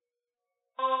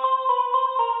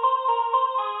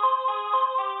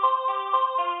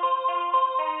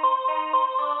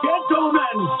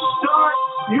gentlemen, start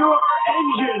your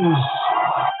engines.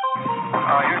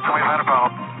 Houston, we've had a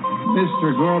problem.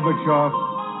 Mr. Gorbachev,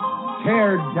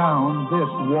 tear down this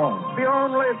wall. The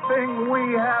only thing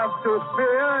we have to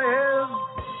fear is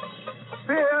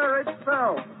fear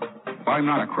itself. I'm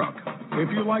not a crook. If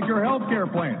you like your health care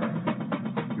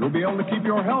plan, you'll be able to keep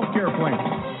your health care plan.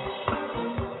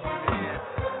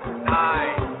 9,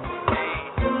 8,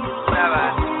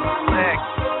 7, 6,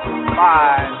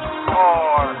 5,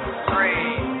 4, 3,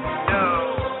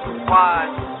 2,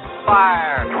 1,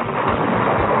 fire.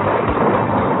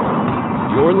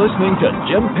 You're listening to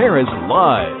Jim Paris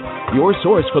Live, your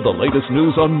source for the latest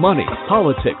news on money,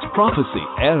 politics, prophecy,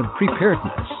 and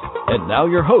preparedness. And now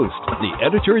your host, the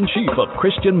editor-in-chief of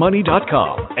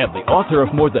ChristianMoney.com and the author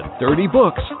of more than 30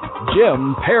 books,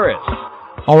 Jim Paris.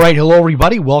 All right, hello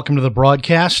everybody. Welcome to the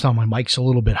broadcast. Oh, my mic's a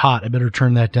little bit hot. I better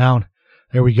turn that down.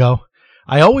 There we go.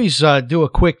 I always do a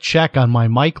quick check on my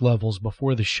mic levels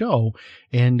before the show,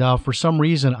 and for some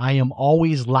reason I am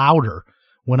always louder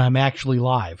when I'm actually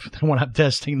live than when I'm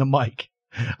testing the mic.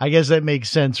 I guess that makes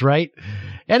sense, right?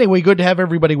 Anyway, good to have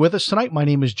everybody with us tonight. My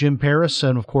name is Jim Paris,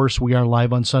 and of course, we are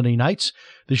live on Sunday nights.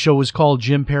 The show is called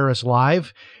Jim Paris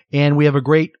Live, and we have a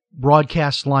great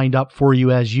broadcast lined up for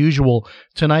you as usual.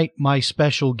 Tonight, my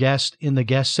special guest in the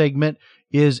guest segment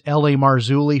is L.A.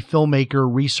 Marzulli, filmmaker,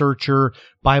 researcher,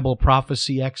 Bible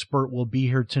prophecy expert, will be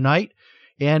here tonight.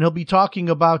 And he'll be talking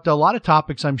about a lot of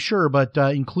topics, I'm sure, but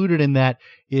included in that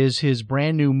is his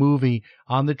brand new movie,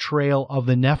 On the Trail of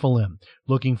the Nephilim.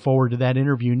 Looking forward to that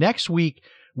interview. Next week,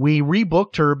 we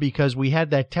rebooked her because we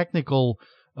had that technical,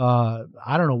 I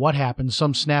don't know what happened.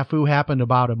 Some snafu happened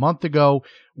about a month ago.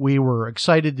 We were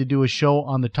excited to do a show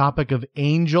on the topic of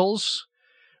angels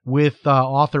with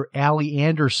author Allie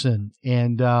Anderson,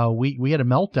 and we had a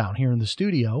meltdown here in the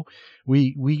studio.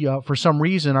 We for some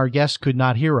reason, our guest could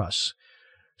not hear us.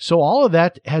 So all of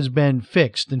that has been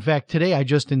fixed. In fact, today I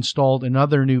just installed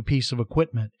another new piece of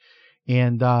equipment,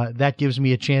 and that gives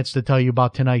me a chance to tell you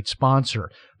about tonight's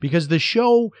sponsor. Because the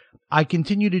show, I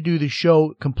continue to do the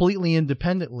show completely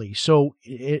independently. So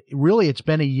it's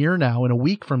been a year now, and a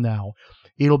week from now,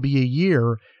 it'll be a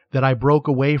year that I broke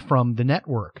away from the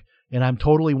network, and I'm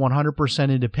totally 100%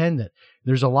 independent.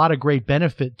 There's a lot of great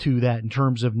benefit to that in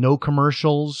terms of no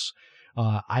commercials.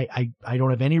 I don't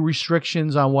have any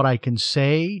restrictions on what I can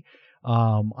say.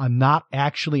 I'm not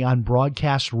actually on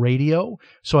broadcast radio,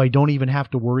 so I don't even have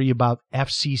to worry about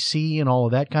FCC and all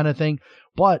of that kind of thing.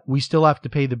 But we still have to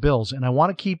pay the bills, and I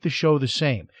want to keep the show the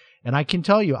same. And I can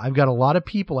tell you, I've got a lot of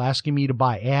people asking me to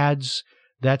buy ads,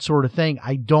 that sort of thing.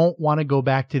 I don't want to go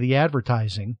back to the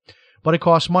advertising, but it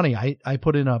costs money. I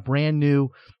put in a brand new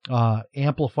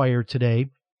amplifier today,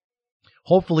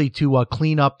 hopefully to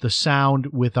clean up the sound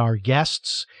with our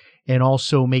guests and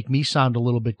also make me sound a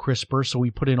little bit crisper. So we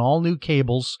put in all new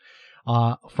cables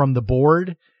from the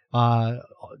board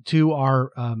to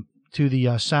our to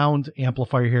the sound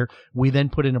amplifier here. We then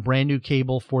put in a brand new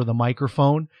cable for the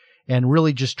microphone and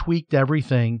really just tweaked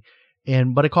everything.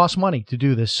 But it costs money to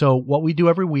do this. So what we do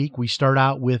every week, we start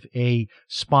out with a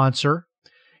sponsor.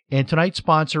 And tonight's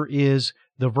sponsor is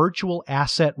the Virtual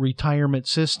Asset Retirement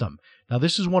System. Now,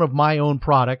 this is one of my own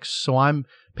products, so I'm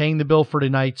paying the bill for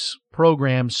tonight's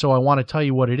program, so I want to tell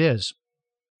you what it is.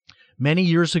 Many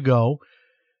years ago,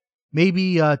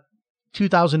 maybe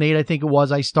 2008, I think it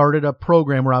was, I started a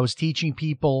program where I was teaching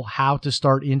people how to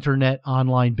start internet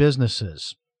online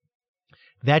businesses.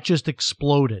 That just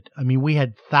exploded. I mean, we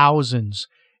had thousands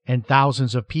and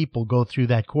thousands of people go through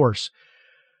that course.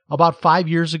 About 5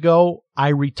 years ago, I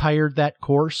retired that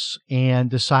course and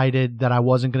decided that I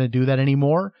wasn't going to do that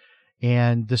anymore,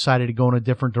 and decided to go in a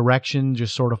different direction,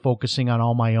 just sort of focusing on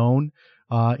all my own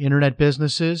internet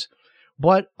businesses.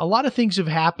 But a lot of things have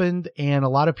happened, and a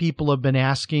lot of people have been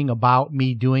asking about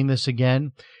me doing this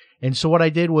again. And so what I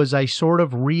did was I sort of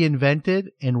reinvented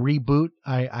and reboot.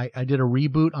 I did a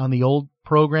reboot on the old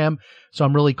program, so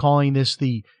I'm really calling this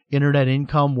the Internet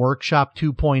Income Workshop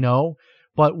 2.0.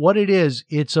 But what it is,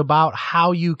 it's about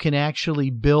how you can actually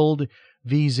build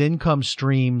these income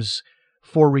streams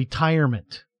for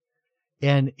retirement.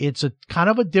 And it's a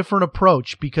kind of a different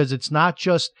approach because it's not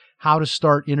just how to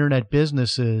start internet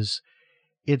businesses.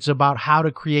 It's about how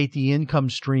to create the income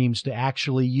streams to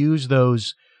actually use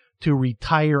those to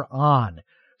retire on.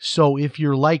 So if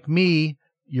you're like me,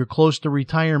 you're close to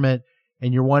retirement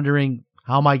and you're wondering,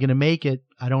 how am I going to make it?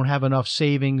 I don't have enough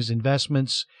savings,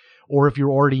 investments. Or if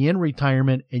you're already in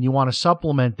retirement and you want to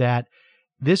supplement that,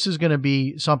 this is going to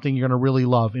be something you're going to really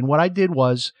love. And what I did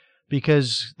was,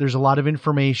 because there's a lot of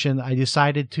information, I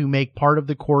decided to make part of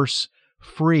the course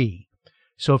free.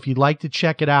 So if you'd like to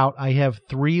check it out, I have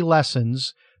 3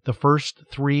 lessons The first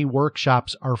 3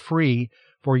 workshops are free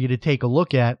for you to take a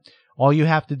look at. All you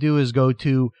have to do is go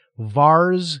to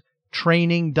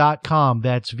varstraining.com.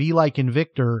 That's V like in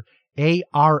Victor,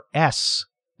 ARS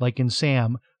like in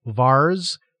Sam,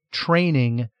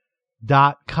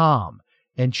 varstraining.com,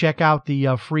 and check out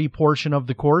the free portion of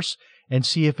the course and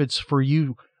see if it's for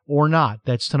you or not.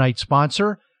 That's tonight's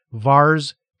sponsor,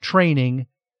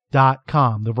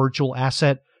 varstraining.com, the virtual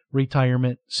asset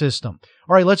retirement system.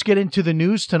 All right, let's get into the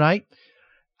news tonight.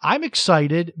 I'm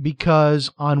excited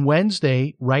because on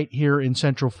Wednesday, right here in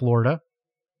Central Florida,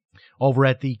 over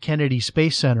at the Kennedy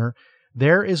Space Center,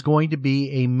 there is going to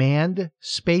be a manned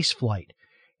space flight.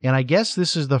 And I guess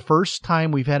this is the first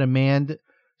time we've had a manned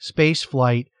space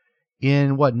flight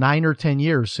in, 9 or 10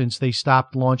 years since they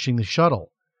stopped launching the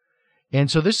shuttle. And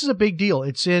so this is a big deal.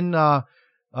 It's in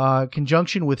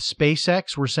conjunction with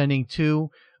SpaceX. We're sending 2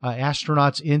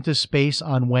 astronauts into space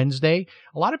on Wednesday.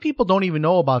 A lot of people don't even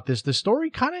know about this. The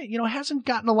story kind of, hasn't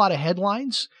gotten a lot of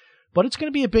headlines, but it's going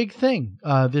to be a big thing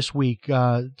this week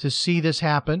to see this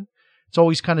happen. It's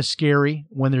always kind of scary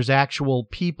when there's actual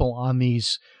people on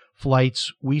these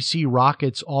flights. We see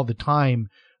rockets all the time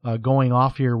going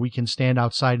off here. We can stand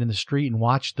outside in the street and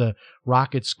watch the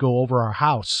rockets go over our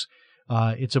house.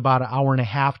 It's about an hour and a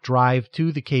half drive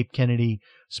to the Cape Kennedy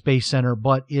Space Center,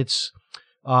 but it's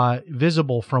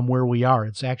visible from where we are.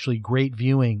 It's actually great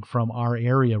viewing from our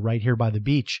area right here by the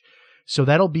beach. So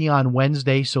that'll be on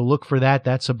Wednesday. So look for that.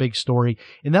 That's a big story.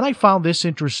 And then I found this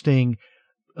interesting,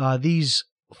 these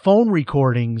phone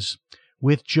recordings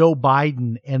with Joe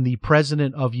Biden and the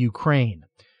president of Ukraine.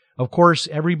 Of course,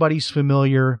 everybody's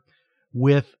familiar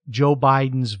with Joe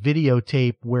Biden's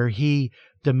videotape where he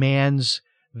demands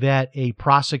that a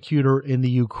prosecutor in the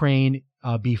Ukraine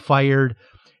be fired.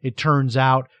 It turns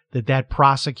out that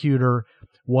prosecutor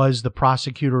was the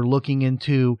prosecutor looking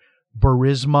into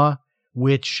Burisma,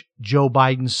 which Joe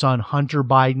Biden's son, Hunter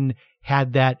Biden,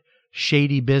 had that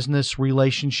shady business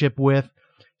relationship with.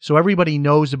 So everybody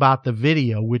knows about the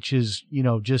video, which is,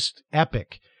 just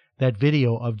epic. That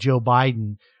video of Joe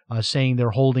Biden saying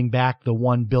they're holding back the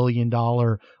 $1 billion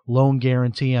loan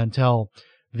guarantee until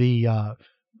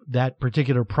that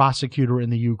particular prosecutor in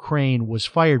the Ukraine was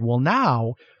fired. Well,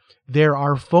 now there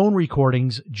are phone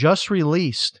recordings just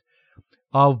released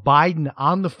of Biden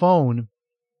on the phone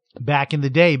back in the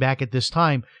day, back at this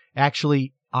time,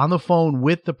 actually on the phone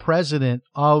with the president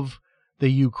of the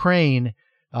Ukraine,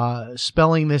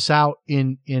 spelling this out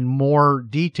in more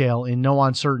detail, in no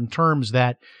uncertain terms,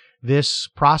 that this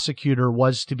prosecutor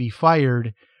was to be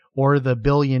fired or the $1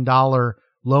 billion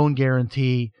loan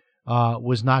guarantee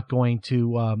was not going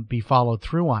to be followed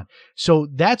through on. So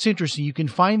that's interesting. You can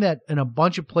find that in a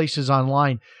bunch of places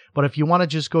online. But if you want to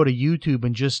just go to YouTube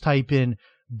and just type in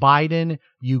Biden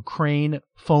Ukraine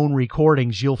phone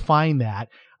recordings, you'll find that.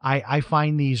 I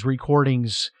find these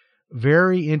recordings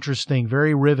very interesting,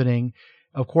 very riveting.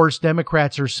 Of course,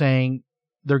 Democrats are saying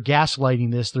they're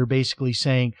gaslighting this. They're basically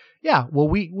saying, yeah, well,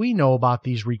 we know about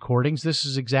these recordings. This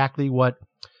is exactly what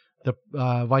the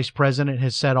vice president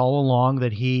has said all along,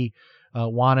 that he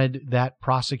wanted that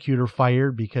prosecutor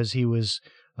fired because he was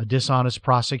a dishonest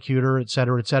prosecutor, et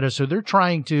cetera, et cetera. So they're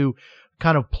trying to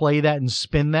kind of play that and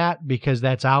spin that because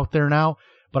that's out there now.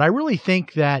 But I really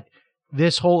think that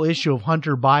this whole issue of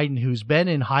Hunter Biden, who's been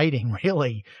in hiding,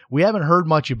 really, we haven't heard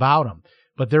much about him.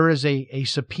 But there is a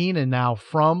subpoena now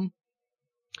from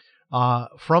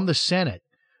the Senate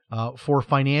for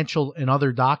financial and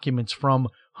other documents from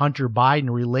Hunter Biden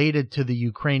related to the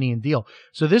Ukrainian deal.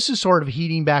 So this is sort of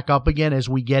heating back up again as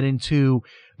we get into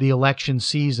the election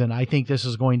season. I think this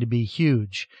is going to be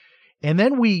huge. And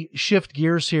then we shift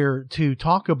gears here to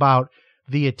talk about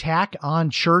the attack on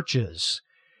churches.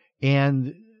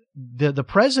 And the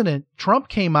president, Trump,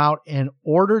 came out and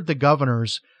ordered the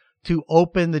governors to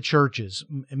open the churches,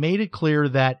 made it clear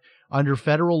that under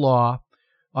federal law,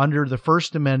 under the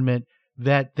First Amendment,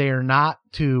 that they are not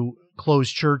to close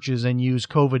churches and use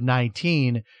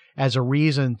COVID-19 as a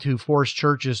reason to force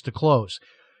churches to close.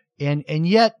 And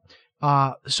yet,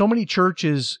 so many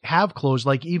churches have closed.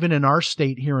 Like even in our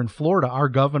state here in Florida, our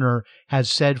governor has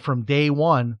said from day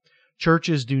one,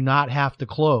 churches do not have to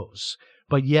close.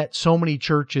 But yet so many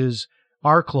churches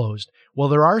are closed. Well,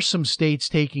 there are some states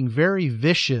taking very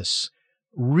vicious,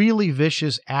 really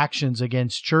vicious actions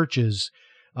against churches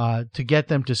to get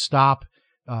them to stop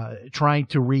trying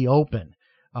to reopen.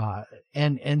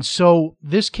 And so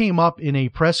this came up in a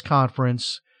press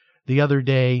conference the other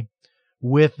day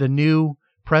with the new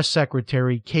press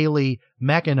secretary, Kayleigh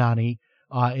McEnany,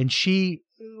 and she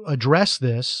addressed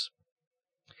this.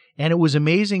 And it was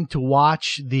amazing to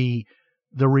watch the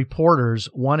reporters,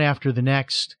 one after the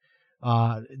next,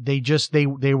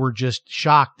 They were just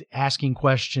shocked, asking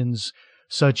questions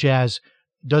such as,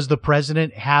 does the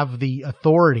president have the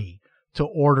authority to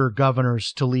order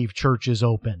governors to leave churches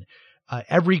open?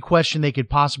 Every question they could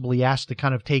possibly ask to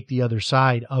kind of take the other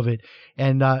side of it.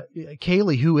 And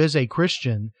Kayleigh, who is a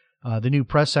Christian, the new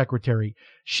press secretary,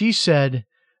 she said,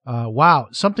 wow,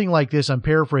 something like this, I'm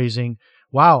paraphrasing,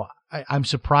 wow, I'm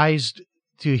surprised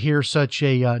to hear such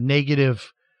a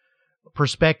negative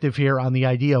perspective here on the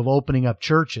idea of opening up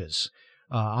churches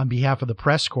on behalf of the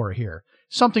press corps here.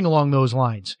 Something along those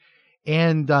lines.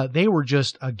 And they were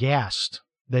just aghast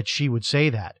that she would say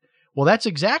that. Well, that's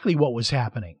exactly what was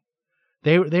happening.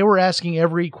 They were asking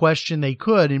every question they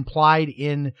could. Implied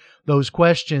in those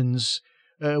questions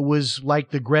was like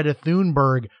the Greta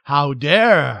Thunberg, how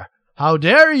dare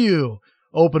you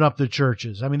open up the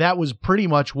churches? I mean, that was pretty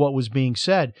much what was being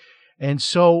said. And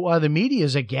so the media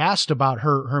is aghast about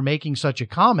her making such a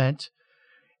comment.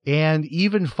 And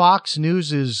even Fox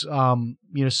News's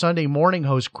Sunday morning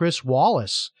host, Chris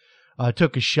Wallace,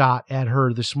 took a shot at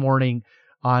her this morning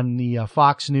on the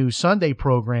Fox News Sunday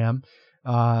program.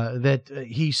 That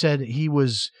he said he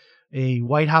was a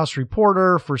White House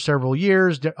reporter for several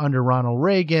years under Ronald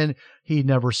Reagan. He'd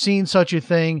never seen such a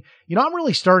thing. I'm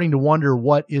really starting to wonder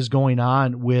what is going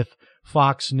on with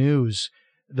Fox News.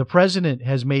 The president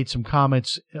has made some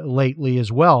comments lately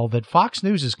as well that Fox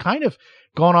News has kind of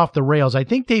gone off the rails. I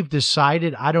think they've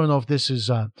decided, I don't know if this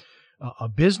is a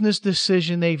business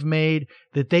decision they've made,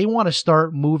 that they want to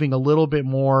start moving a little bit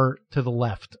more to the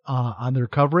left on their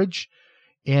coverage.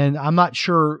 And I'm not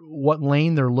sure what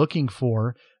lane they're looking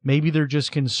for. Maybe they're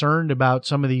just concerned about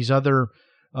some of these other,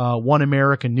 One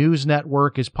America News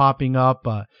Network is popping up.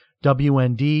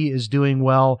 WND is doing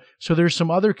well. So there's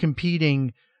some other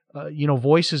competing,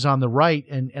 voices on the right.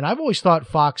 And I've always thought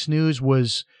Fox News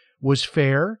was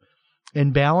fair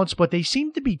and balanced, but they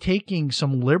seem to be taking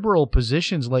some liberal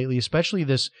positions lately, especially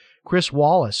this Chris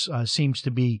Wallace seems to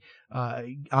be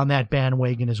on that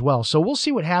bandwagon as well. So we'll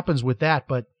see what happens with that.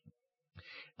 But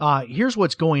here's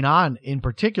what's going on in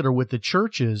particular with the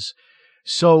churches.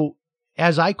 So,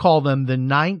 as I call them, the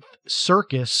Ninth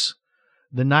Circuit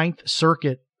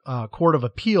Court of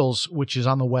Appeals, which is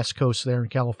on the West Coast there in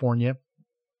California,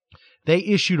 they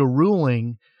issued a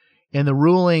ruling, and the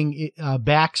ruling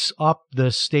backs up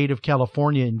the state of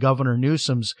California and Governor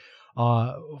Newsom's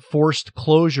forced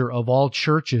closure of all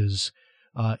churches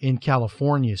in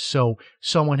California. So,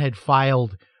 someone had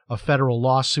filed a federal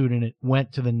lawsuit, and it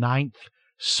went to the Ninth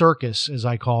Circus, as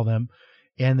I call them,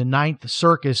 and the Ninth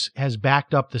Circus has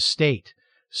backed up the state,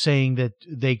 saying that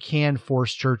they can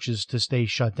force churches to stay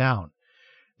shut down.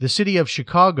 The city of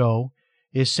Chicago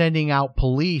is sending out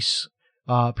police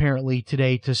apparently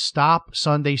today to stop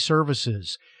Sunday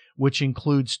services, which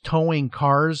includes towing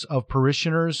cars of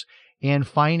parishioners and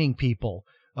fining people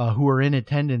who are in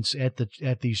attendance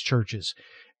at these churches.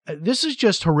 This is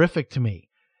just horrific to me.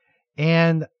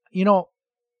 And,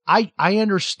 I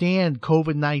understand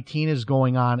COVID-19 is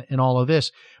going on and all of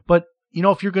this, but,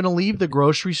 if you're going to leave the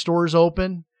grocery stores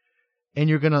open and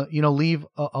you're going to, leave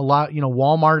a lot,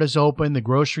 Walmart is open, the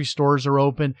grocery stores are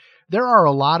open. There are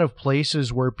a lot of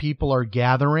places where people are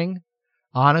gathering,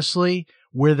 honestly,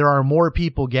 where there are more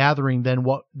people gathering than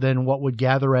what would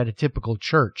gather at a typical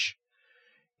church.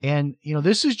 And,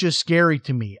 this is just scary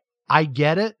to me. I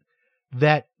get it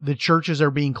that the churches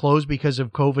are being closed because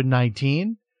of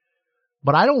COVID-19.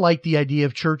 But I don't like the idea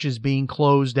of churches being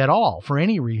closed at all for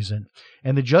any reason.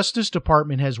 And the Justice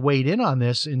Department has weighed in on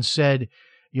this and said,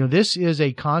 this is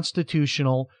a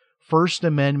constitutional First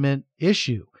Amendment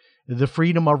issue. The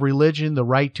freedom of religion, the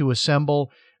right to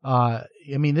assemble.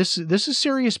 This is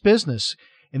serious business.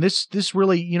 And this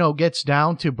really, gets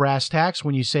down to brass tacks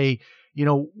when you say,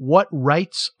 what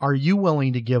rights are you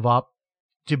willing to give up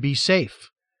to be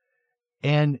safe?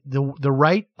 And the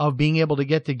right of being able to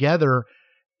get together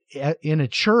in a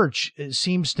church, it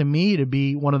seems to me to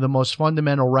be one of the most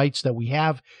fundamental rights that we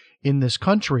have in this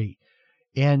country.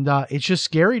 And it's just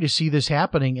scary to see this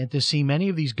happening and to see many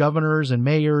of these governors and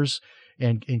mayors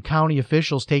and county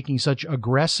officials taking such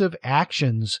aggressive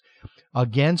actions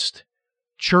against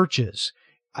churches.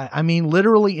 I mean,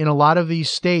 literally in a lot of these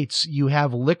states, you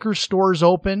have liquor stores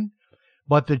open,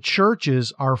 but the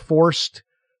churches are forced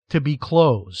to be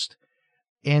closed.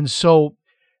 And so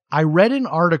I read an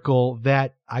article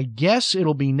that I guess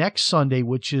it'll be next Sunday,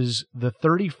 which is the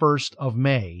 31st of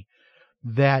May,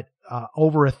 that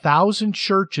over 1,000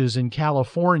 churches in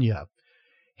California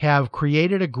have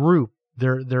created a group.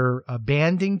 They're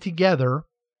banding together,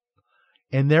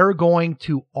 and they're going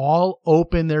to all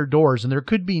open their doors. And there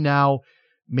could be now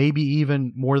maybe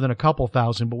even more than a couple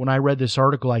thousand. But when I read this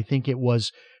article, I think it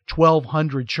was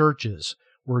 1,200 churches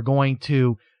were going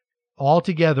to, all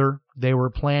together, they were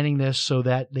planning this so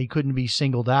that they couldn't be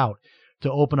singled out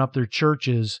to open up their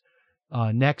churches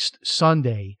next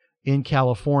Sunday in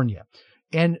California.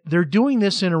 And they're doing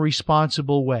this in a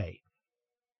responsible way.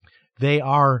 They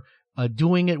are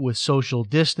doing it with social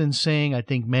distancing. I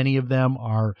think many of them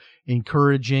are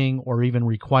encouraging or even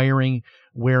requiring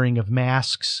wearing of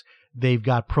masks. They've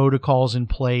got protocols in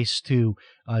place to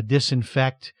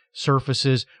disinfect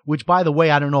surfaces, which, by the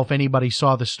way, I don't know if anybody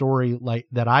saw the story like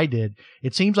that I did.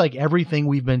 It seems like everything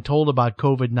we've been told about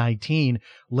COVID-19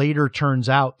 later turns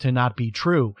out to not be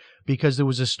true, because there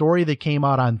was a story that came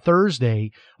out on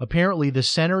Thursday. Apparently, the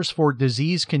Centers for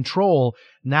Disease Control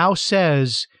now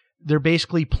says they're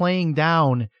basically playing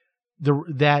down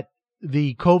that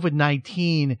the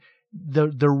COVID-19,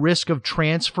 the risk of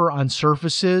transfer on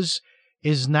surfaces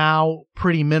is now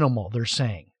pretty minimal, they're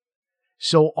saying.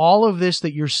 So all of this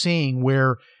that you're seeing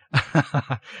where,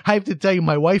 I have to tell you,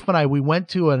 my wife and I, we went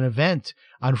to an event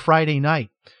on Friday night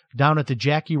down at the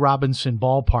Jackie Robinson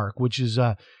Ballpark, which is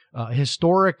a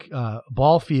historic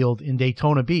ball field in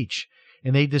Daytona Beach.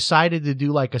 And they decided to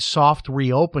do like a soft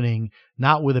reopening,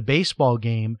 not with a baseball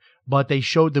game, but they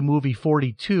showed the movie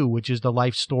 42, which is the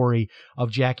life story of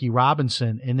Jackie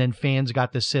Robinson. And then fans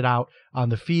got to sit out on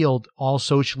the field, all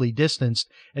socially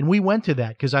distanced. And we went to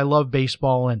that because I love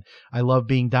baseball and I love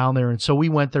being down there. And so we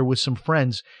went there with some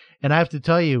friends. And I have to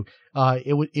tell you,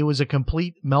 it was a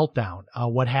complete meltdown,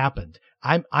 what happened.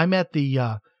 I'm at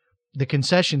the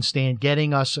concession stand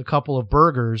getting us a couple of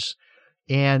burgers,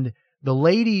 and the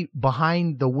lady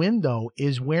behind the window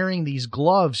is wearing these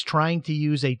gloves trying to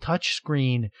use a touch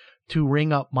screen to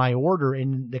ring up my order,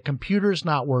 and the computer's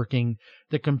not working.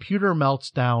 The computer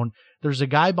melts down. There's a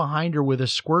guy behind her with a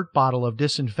squirt bottle of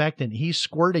disinfectant. He's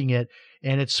squirting it,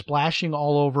 and it's splashing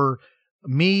all over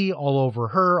me, all over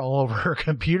her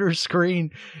computer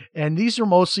screen. And these are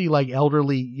mostly like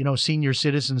elderly, senior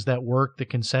citizens that work the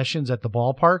concessions at the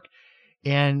ballpark.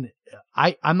 And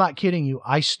I'm not kidding you.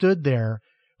 I stood there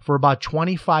for about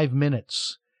 25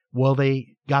 minutes while they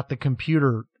got the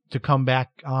computer to come back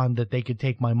on that they could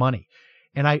take my money.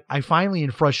 And I finally,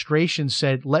 in frustration,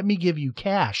 said, "Let me give you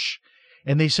cash."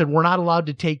 And they said, "We're not allowed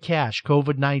to take cash,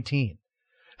 COVID-19.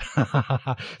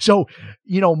 So,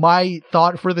 my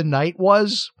thought for the night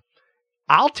was,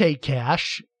 I'll take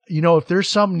cash. If there's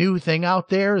some new thing out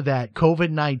there that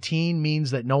COVID-19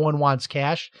 means that no one wants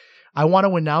cash, I want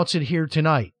to announce it here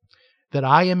tonight that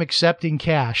I am accepting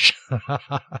cash.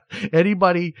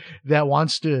 Anybody that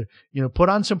wants to, put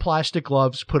on some plastic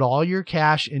gloves, put all your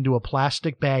cash into a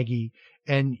plastic baggie,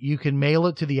 and you can mail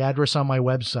it to the address on my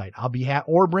website. I'll be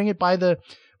or bring it by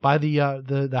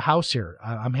the house here.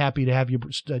 I'm happy to have you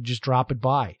just drop it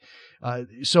by.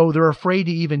 So they're afraid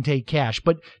to even take cash.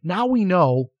 But now we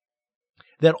know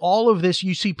that all of this,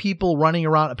 you see people running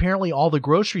around. Apparently all the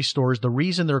grocery stores, the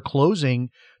reason they're closing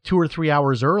 2 or 3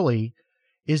 hours early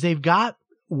is they've got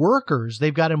workers,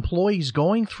 they've got employees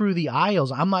going through the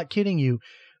aisles. I'm not kidding you,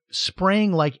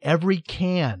 spraying like every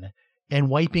can and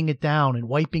wiping it down and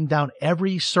wiping down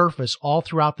every surface all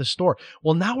throughout the store.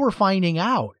 Well, now we're finding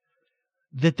out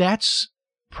that that's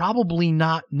probably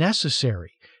not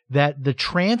necessary, that the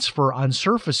transfer on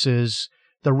surfaces,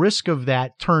 the risk of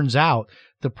that turns out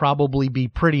to probably be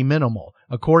pretty minimal,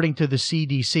 according to the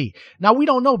CDC. Now, we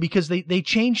don't know because they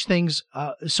change things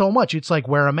so much. It's like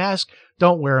wear a mask,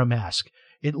 don't wear a mask.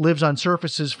 It lives on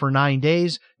surfaces for 9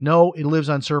 days. No, it lives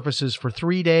on surfaces for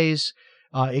 3 days.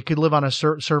 It could live on a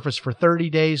surface for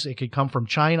 30 days. It could come from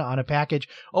China on a package.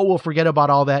 Oh, we'll forget about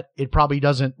all that. It probably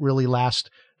doesn't really last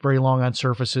very long on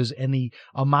surfaces. And the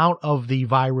amount of the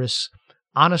virus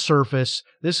on a surface,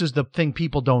 this is the thing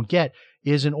people don't get,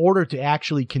 is in order to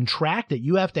actually contract it,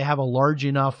 you have to have a large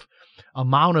enough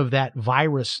amount of that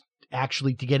virus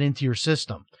actually to get into your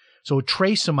system. So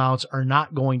trace amounts are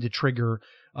not going to trigger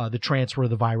the transfer of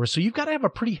the virus. So you've got to have a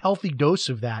pretty healthy dose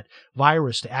of that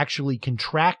virus to actually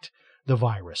contract the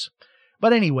virus.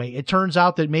 But anyway, it turns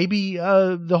out that maybe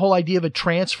the whole idea of it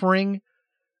transferring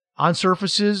on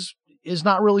surfaces is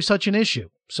not really such an issue.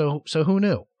 So who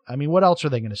knew? I mean, what else are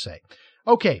they going to say?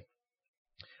 Okay.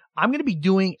 I'm going to be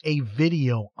doing a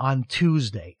video on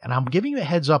Tuesday, and I'm giving you a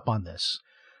heads up on this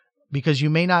because you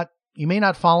may not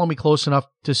follow me close enough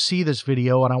to see this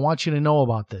video, and I want you to know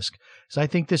about this because I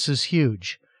think this is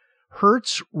huge.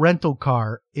 Hertz rental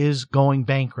car is going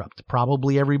bankrupt.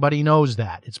 Probably everybody knows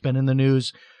that. It's been in the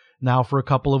news now for a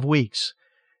couple of weeks.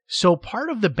 So part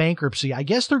of the bankruptcy, I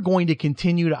guess they're going to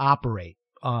continue to operate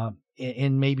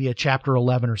in maybe a Chapter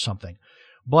 11 or something.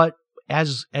 But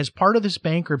as part of this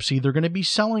bankruptcy, they're going to be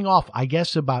selling off, I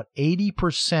guess, about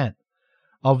 80%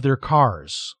 of their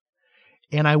cars.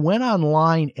 And I went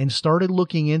online and started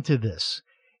looking into this.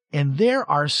 And there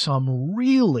are some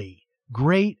really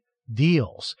great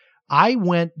deals. I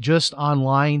went just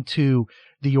online to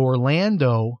the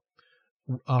Orlando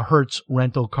Hertz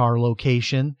rental car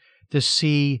location to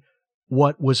see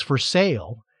what was for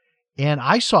sale. And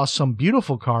I saw some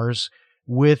beautiful cars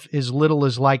with as little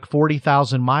as like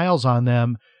 40,000 miles on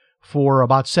them for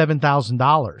about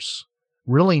 $7,000.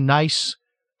 Really nice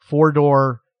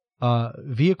four-door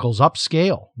vehicles,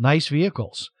 upscale, nice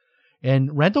vehicles.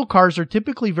 And rental cars are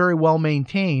typically very well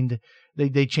maintained.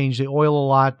 They change the oil a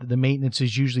lot. The maintenance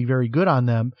is usually very good on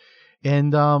them.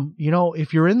 And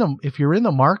if you're in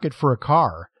the market for a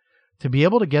car, to be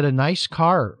able to get a nice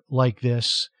car like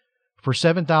this for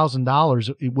 $7,000,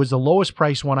 it was the lowest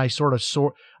price when I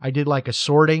I did like a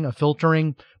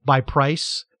filtering by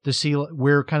price to see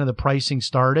where kind of the pricing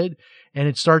started. And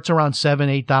it starts around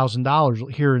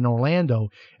 $7,000-$8,000 here in Orlando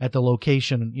at the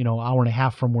location, hour and a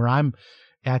half from where I'm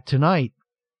at tonight.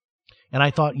 And I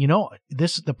thought,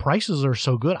 the prices are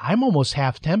so good. I'm almost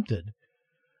half tempted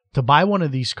to buy one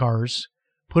of these cars,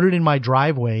 put it in my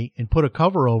driveway and put a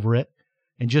cover over it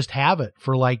and just have it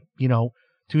for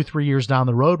 2-3 years down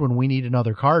the road when we need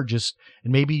another car, and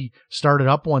maybe start it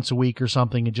up once a week or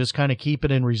something and just kind of keep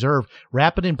it in reserve,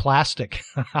 wrap it in plastic.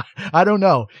 I don't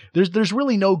know. There's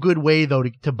really no good way though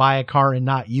to buy a car and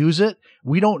not use it.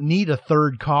 We don't need a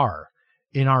third car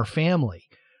in our family.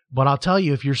 But I'll tell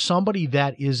you, if you're somebody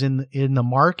that is in the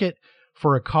market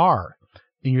for a car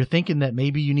and you're thinking that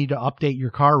maybe you need to update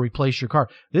your car, replace your car,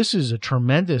 this is a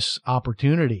tremendous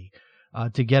opportunity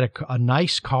to get a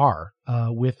nice car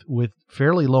with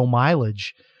fairly low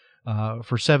mileage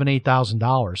for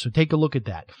 $7,000-$8,000. So take a look at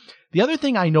that. The other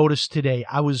thing I noticed today,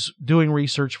 I was doing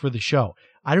research for the show.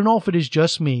 I don't know if it is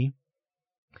just me.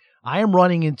 I am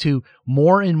running into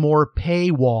more and more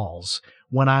paywalls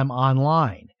when I'm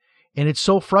online. And it's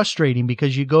so frustrating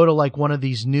because you go to like one of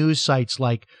these news sites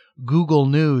like Google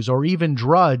News or even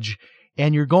Drudge,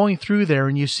 and you're going through there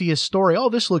and you see a story. Oh,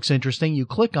 this looks interesting. You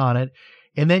click on it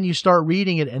and then you start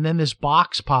reading it. And then this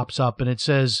box pops up and it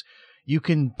says you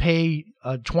can pay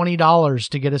 $20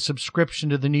 to get a subscription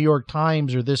to the New York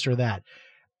Times or this or that.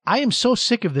 I am so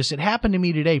sick of this. It happened to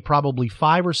me today probably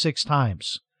 5 or 6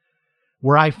 times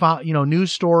where I found,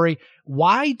 news story.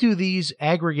 Why do these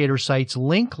aggregator sites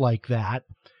link like that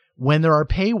when there are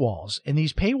paywalls? And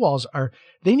these paywalls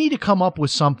they need to come up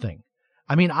with something.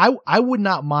 I mean, I would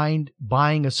not mind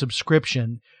buying a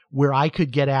subscription where I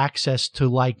could get access to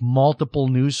like multiple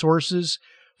news sources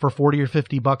for $40 or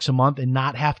 $50 a month and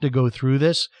not have to go through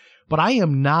this. But I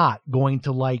am not going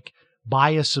to like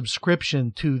buy a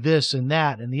subscription to this and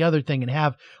that and the other thing and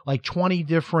have like 20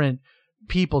 different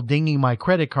people dinging my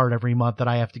credit card every month that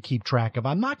I have to keep track of.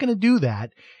 I'm not going to do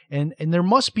that. And there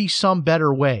must be some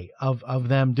better way of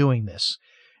them doing this.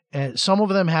 Some of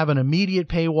them have an immediate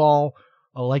paywall,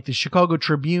 like the Chicago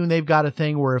Tribune. They've got a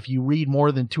thing where if you read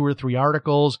more than 2 or 3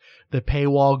 articles, the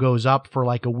paywall goes up for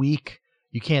like a week.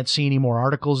 You can't see any more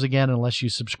articles again unless you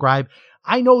subscribe.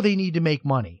 I know they need to make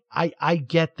money. I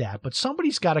get that, but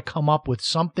somebody's got to come up with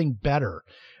something better.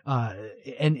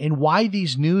 And why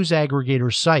these news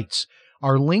aggregator sites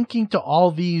are linking to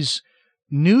all these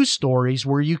news stories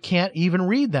where you can't even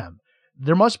read them.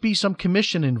 There must be some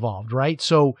commission involved, right?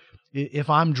 So if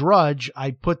I'm Drudge,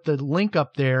 I put the link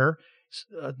up there,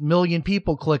 1 million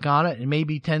people click on it, and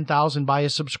maybe 10,000 buy a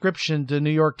subscription to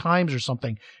New York Times or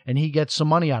something, and he gets some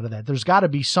money out of that. There's got to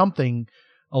be something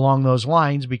along those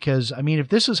lines because, I mean, if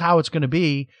this is how it's going to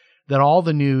be, that all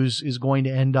the news is going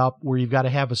to end up where you've got to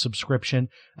have a subscription,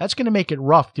 that's going to make it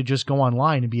rough to just go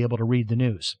online and be able to read the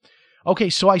news.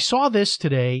 Okay, so I saw this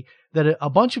today that a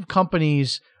bunch of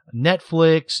companies,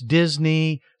 Netflix,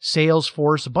 Disney,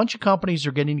 Salesforce, a bunch of companies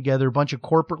are getting together, a bunch of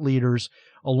corporate leaders,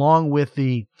 along with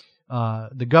the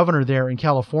governor there in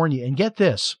California. And get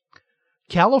this,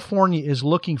 California is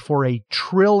looking for $1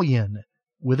 trillion,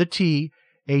 with a T,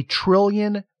 $1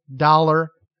 trillion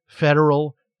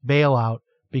federal bailout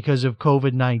because of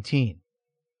COVID-19.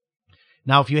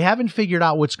 Now, if you haven't figured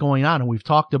out what's going on, and we've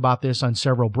talked about this on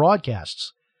several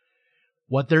broadcasts,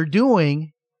 what they're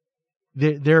doing,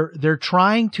 they're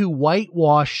trying to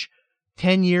whitewash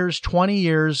 10 years, 20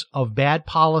 years of bad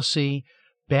policy,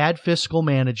 bad fiscal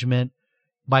management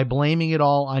by blaming it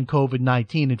all on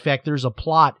COVID-19. In fact, there's a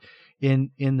plot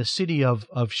in the city of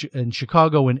in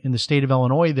Chicago and in the state of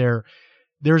Illinois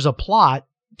there's a plot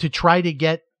to try to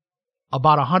get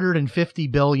about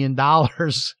 $150 billion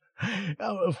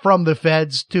from the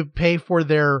feds to pay for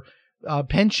their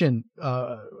pension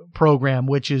program,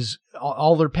 which is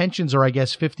all their pensions are, I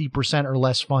guess, 50% or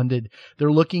less funded.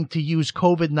 They're looking to use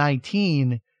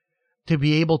COVID-19 to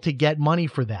be able to get money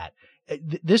for that.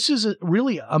 This is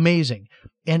really amazing.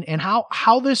 And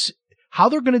how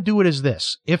they're going to do it is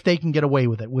this, if they can get away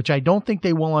with it, which I don't think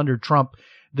they will under Trump.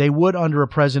 They would under a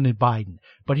President Biden.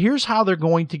 But here's how they're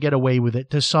going to get away with it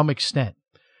to some extent.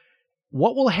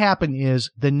 What will happen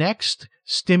is the next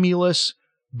stimulus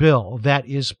bill that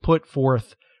is put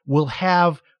forth will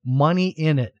have money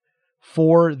in it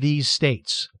for these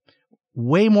states.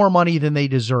 Way more money than they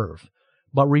deserve.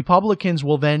 But Republicans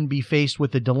will then be faced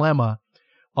with the dilemma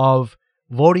of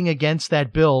voting against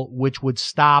that bill, which would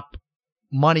stop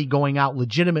money going out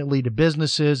legitimately to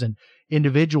businesses and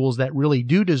individuals that really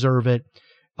do deserve it,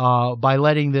 by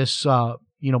letting this,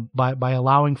 by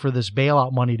allowing for this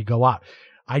bailout money to go out.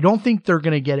 I don't think they're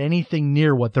going to get anything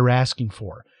near what they're asking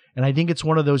for. And I think it's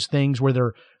one of those things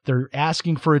where they're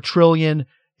asking for $1 trillion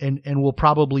and will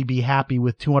probably be happy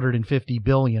with $250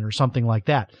 billion or something like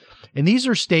that. And these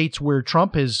are states where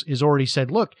Trump has already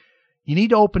said, look, you need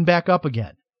to open back up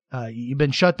again. You've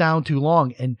been shut down too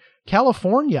long. And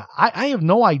California, I have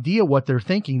no idea what they're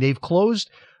thinking. They've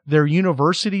closed their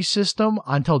university system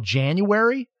until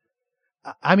January.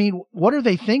 I mean, what are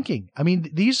they thinking? I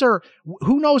mean,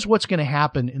 who knows what's going to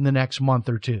happen in the next month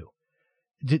or two?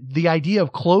 The idea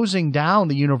of closing down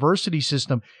the university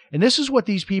system, and this is what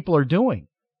these people are doing.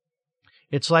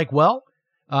 It's like, well,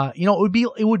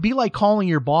 it would be like calling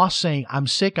your boss saying, I'm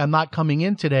sick, I'm not coming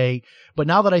in today, but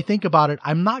now that I think about it,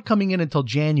 I'm not coming in until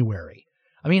January.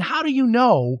 I mean, how do you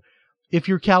know if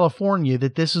you're California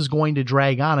that this is going to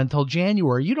drag on until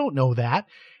January? You don't know that.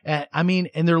 And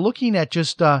they're looking at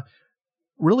just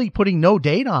really putting no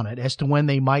date on it as to when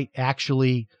they might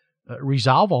actually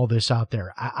resolve all this out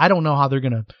there. I don't know how they're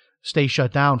going to stay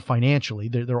shut down financially.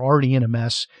 They're already in a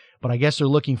mess, but I guess they're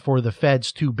looking for the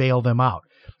feds to bail them out.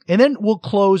 And then we'll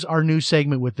close our news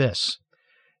segment with this.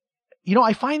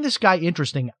 I find this guy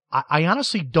interesting. I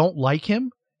honestly don't like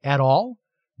him at all.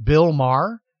 Bill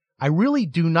Maher. I really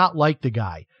do not like the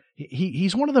guy.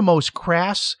 He's one of the most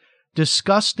crass,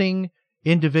 disgusting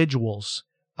individuals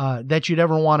that you'd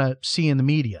ever want to see in the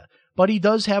media. But he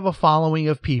does have a following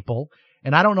of people,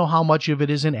 and I don't know how much of it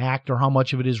is an act or how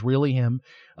much of it is really him.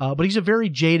 But he's a very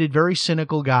jaded, very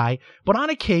cynical guy. But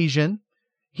on occasion,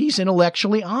 he's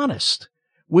intellectually honest,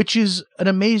 which is an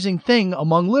amazing thing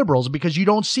among liberals because you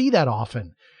don't see that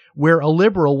often, where a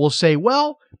liberal will say,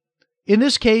 well, in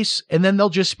this case, and then they'll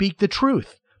just speak the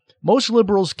truth. Most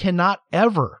liberals cannot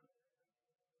ever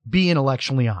be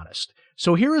intellectually honest.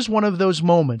 So here is one of those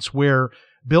moments where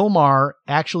Bill Maher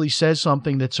actually says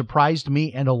something that surprised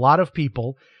me and a lot of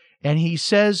people, and he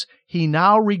says he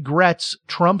now regrets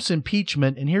Trump's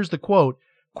impeachment, and here's the quote,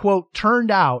 turned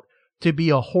out to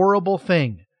be a horrible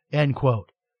thing, end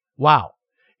quote. Wow.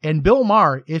 And Bill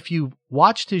Maher, if you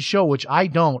watched his show, which I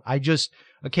don't, I just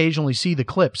occasionally see the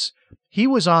clips, he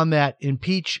was on that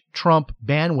impeach Trump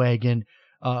bandwagon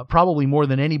probably more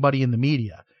than anybody in the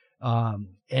media.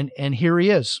 And here he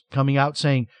is coming out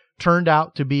saying, turned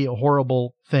out to be a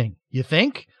horrible thing. You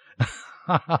think?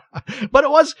 But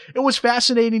it was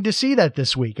fascinating to see that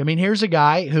this week. I mean, here's a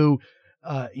guy who,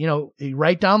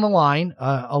 right down the line,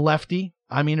 a lefty,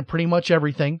 pretty much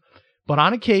everything, but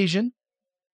on occasion,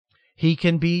 he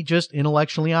can be just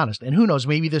intellectually honest. And who knows,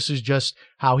 maybe this is just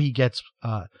how he gets,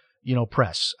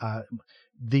 press.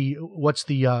 The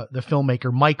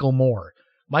filmmaker, Michael Moore.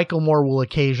 Michael Moore will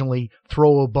occasionally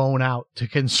throw a bone out to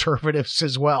conservatives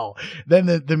as well. Then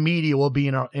the media will be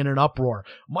in an uproar.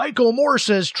 Michael Moore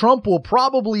says Trump will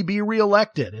probably be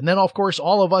reelected. And then, of course,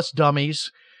 all of us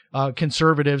dummies,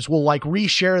 conservatives, will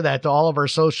reshare that to all of our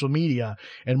social media.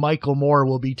 And Michael Moore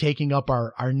will be taking up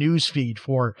our news feed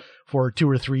for 2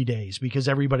 or 3 days because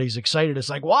everybody's excited. It's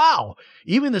like, wow,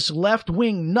 even this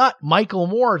left-wing nut, Michael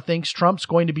Moore, thinks Trump's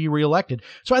going to be reelected.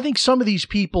 So I think some of these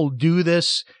people do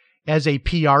this as a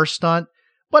PR stunt.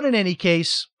 But in any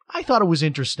case, I thought it was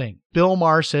interesting. Bill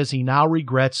Maher says he now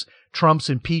regrets Trump's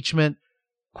impeachment,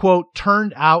 quote,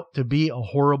 turned out to be a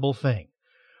horrible thing.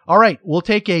 All right, we'll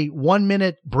take a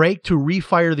 1-minute break to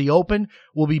refire the open.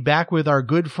 We'll be back with our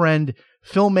good friend,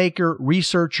 filmmaker,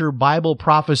 researcher, Bible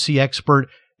prophecy expert,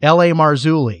 L.A.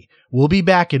 Marzulli. We'll be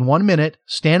back in 1 minute.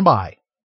 Stand by.